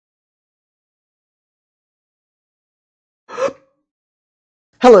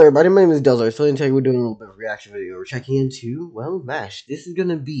Hello everybody, my name is Delzar. So today we're doing a little bit of a reaction video. We're checking into, well, MASH. This is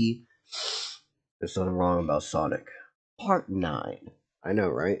gonna be, there's something wrong about Sonic. Part 9. I know,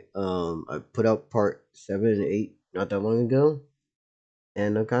 right? I put out part 7 and 8 not that long ago.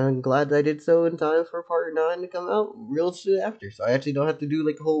 And I'm kind of glad that I did so in time for part 9 to come out real soon after. So I actually don't have to do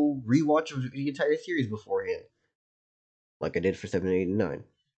like a whole rewatch of the entire series beforehand. Like I did for 7, 8, and 9.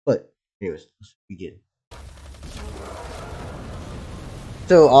 But, anyways, let's begin.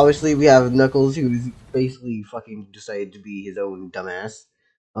 So obviously we have Knukles, who's basically fucking decided to be his own dumbass,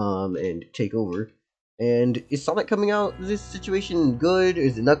 and take over. And is Sonic coming out? Is this situation good?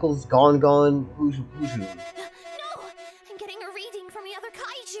 Is Knukles gone? Who's who? No! I'm getting a reading from the other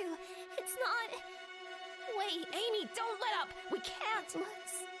Kaiju! It's not... Wait, Amy, don't let up! We can't!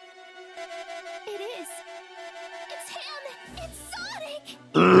 Let's... It is! It's him! It's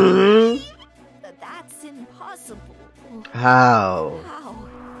Sonic! That's impossible. How?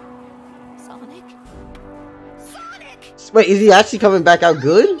 Sonic? Wait, is he actually coming back out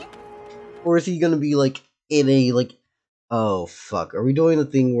good? Or is he gonna be like in a like, oh fuck, are we doing the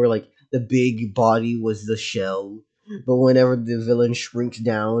thing where like the big body was the shell, but whenever the villain shrinks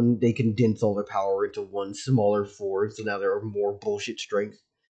down, they condense all their power into one smaller form, so now there are more bullshit strength?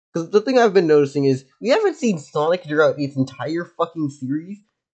 Because the thing I've been noticing is we haven't seen Sonic throughout its entire fucking series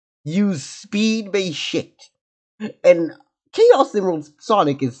use speed-based shit. And Chaos Emerald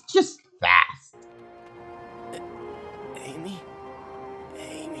Sonic is just fast. Amy?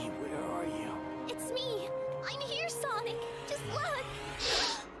 Amy, where are you? It's me! I'm here, Sonic! Just look!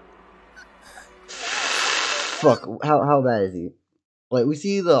 Fuck, how bad is he? Like, we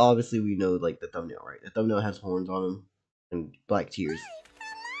see the, obviously we know, like, the thumbnail, right? The thumbnail has horns on him and black tears.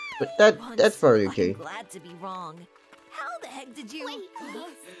 But that's probably okay. I'm glad to be wrong. How the heck did you... Wait,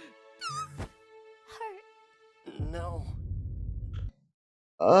 No.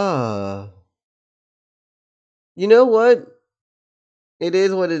 You know what? It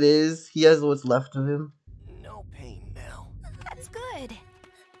is what it is. He has what's left of him. No pain now. That's good.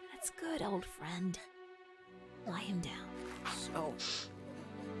 That's good, old friend. Lie him down. So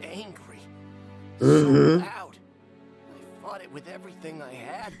angry. Mm-hmm. So loud. I fought it with everything I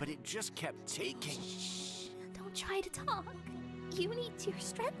had, but it just kept taking. Shh. Don't try to talk. You need your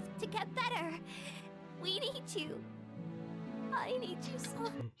strength to get better. We need you. I need you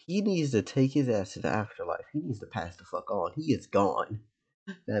so. He needs to take his ass to the afterlife. He needs to pass the fuck on. He is gone.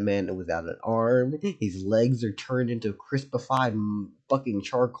 That man was out an arm. His legs are turned into crispified fucking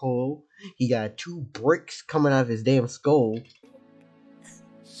charcoal. He got 2 bricks coming out of his damn skull.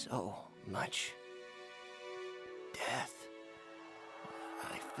 So much death.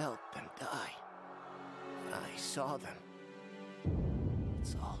 I felt them die. I saw them.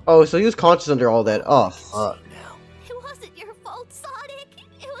 It's all. Oh, so he was conscious under all that. Oh, fuck. It wasn't your fault, Sonic.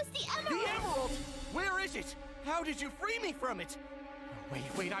 It was the emerald. The emerald! Where is it? How did you free me from it?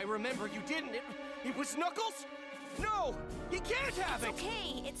 Wait, I remember you didn't. It was Knukles? No! You can't have it!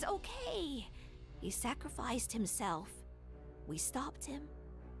 It's okay. He sacrificed himself. We stopped him.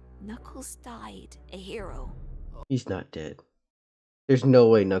 Knukles died, a hero. He's not dead. There's no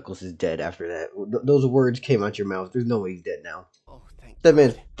way Knukles is dead after that. Those words came out your mouth. There's no way he's dead now. Oh, thank That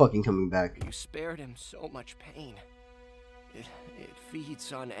man's God. fucking coming back. You spared him so much pain. It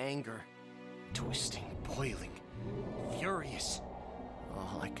feeds on anger. Twisting, boiling, furious.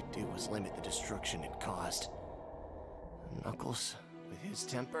 All I could do was limit the destruction it caused. Knukles, with his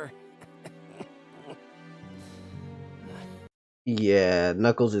temper. Yeah,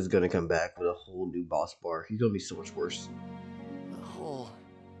 Knukles is gonna come back with a whole new boss bar. He's gonna be so much worse. The whole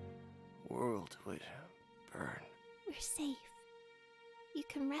world would burn. We're safe. You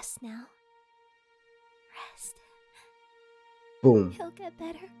can rest now. Rest. Boom. He'll get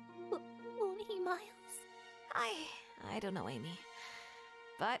better. Won't he, Miles? I don't know, Amy.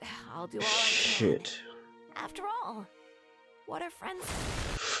 But I'll do all I can. Shit. After all, what are friends?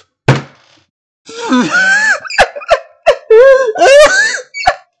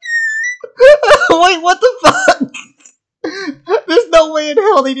 Wait, what the fuck? There's no way in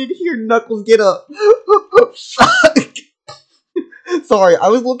hell they didn't hear Knukles get up. Fuck. Sorry, I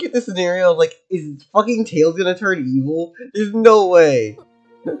was looking at the scenario like, is fucking Tails gonna turn evil? There's no way.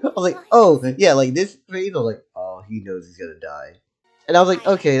 I was like, oh, yeah, like this phase, I was like, oh, he knows he's gonna die. And I was like,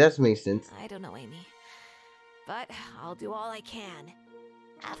 okay, that makes sense. I don't know, Amy. But I'll do all I can.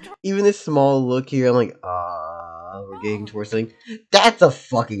 After Even this small look here, I'm like, we're getting towards something. That's a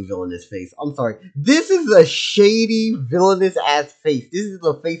fucking villainous face. I'm sorry. This is a shady, villainous ass face. This is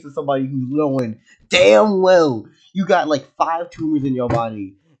the face of somebody who's knowing damn well you got like 5 tumors in your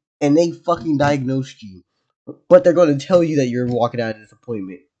body, and they fucking diagnosed you. But they're going to tell you that you're walking out of this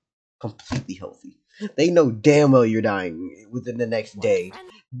appointment completely healthy. They know damn well you're dying within the next day.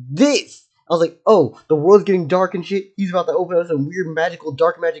 This! I was like, oh, the world's getting dark and shit. He's about to open up some weird magical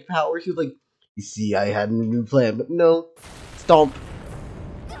dark magic powers. He was like, you see, I had a new plan. But no. Stomp.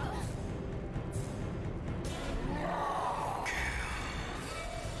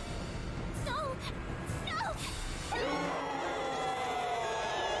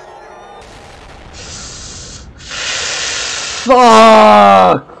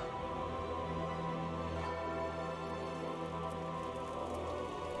 Fuck!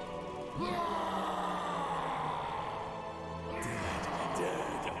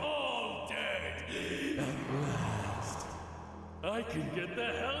 Dead, all dead. At last, I can get the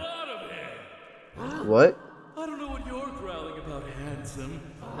hell out of here. What? I don't know what you're growling about, handsome.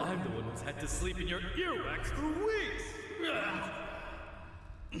 I'm the one who's had to sleep in your earwax for weeks.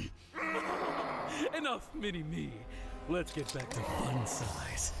 Enough mini-me. Let's get back to fun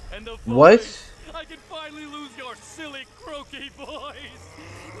size. And the What? I can finally lose your silly croaky voice.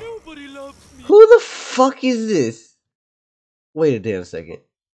 Nobody loves me. Who the fuck is this? Wait a damn second.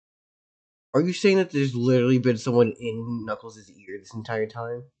 Are you saying that there's literally been someone in Knuckles' ear this entire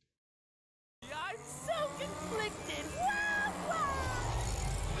time? I'm so conflicted. Wah, wah.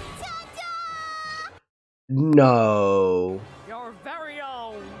 Ta-da! No. Your very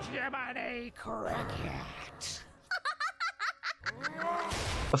own Jiminy Cricket.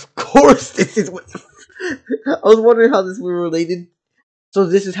 Of course this is what... I was wondering how this was related. So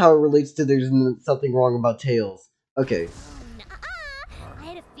this is how it relates to there's something wrong about Tails. Okay. I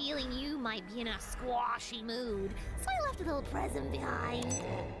had a feeling you might be in a squashy mood, so I left a little present behind.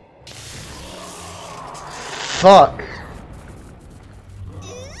 Fuck.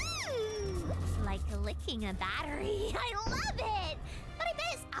 Ooh, like licking a battery. I love it! But I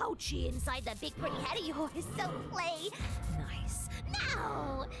bet it's ouchy inside that big pretty head of yours, so play nice.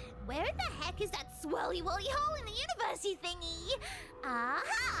 Now, where the heck is that swelly woolly hole in the university thingy?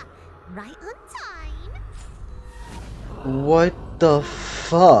 Aha! Right on time. What the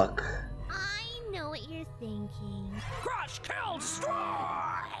fuck? I know what you're thinking. Crush, kill,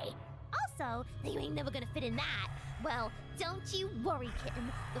 destroy! Also, that you ain't never gonna fit in that. Well, don't you worry,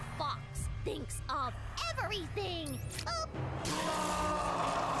 kitten. The fox thinks of everything. Oh.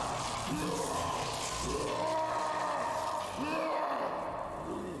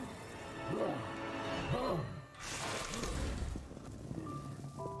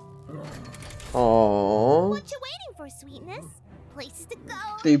 Aww. What you waiting for, sweetness? Places to go.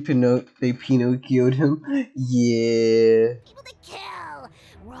 They Pinocchio'd him. Yeah. People to kill.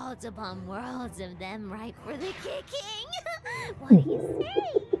 Worlds upon worlds of them ripe for the kicking. What do you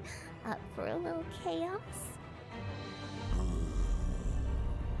say? Up for a little chaos?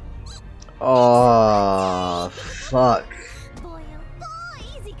 Aw, fuck. Boy, oh boy,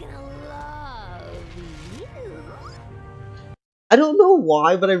 is he gonna love you? I don't know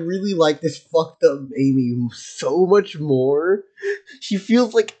why, but I really like this fucked up Amy so much more. She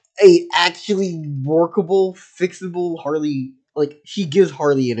feels like a actually workable, fixable Harley. Like, she gives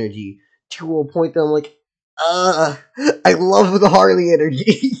Harley energy to a point that I'm like, I love the Harley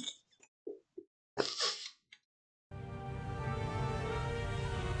energy.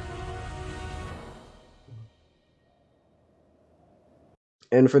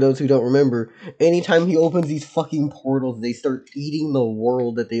 And for those who don't remember, anytime he opens these fucking portals, they start eating the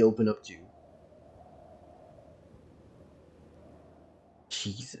world that they open up to.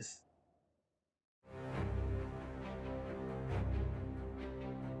 Jesus.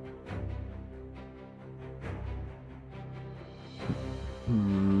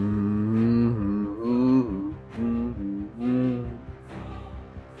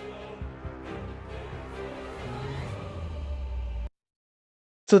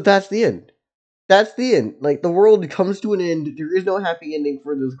 So that's the end. That's the end. Like, the world comes to an end. There is no happy ending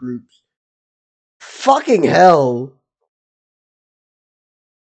for those groups. Fucking hell.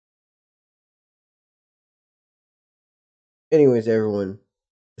 Anyways, everyone,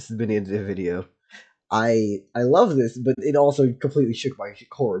 this has been the end of the video. I love this, but it also completely shook my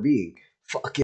core being. Fuck it.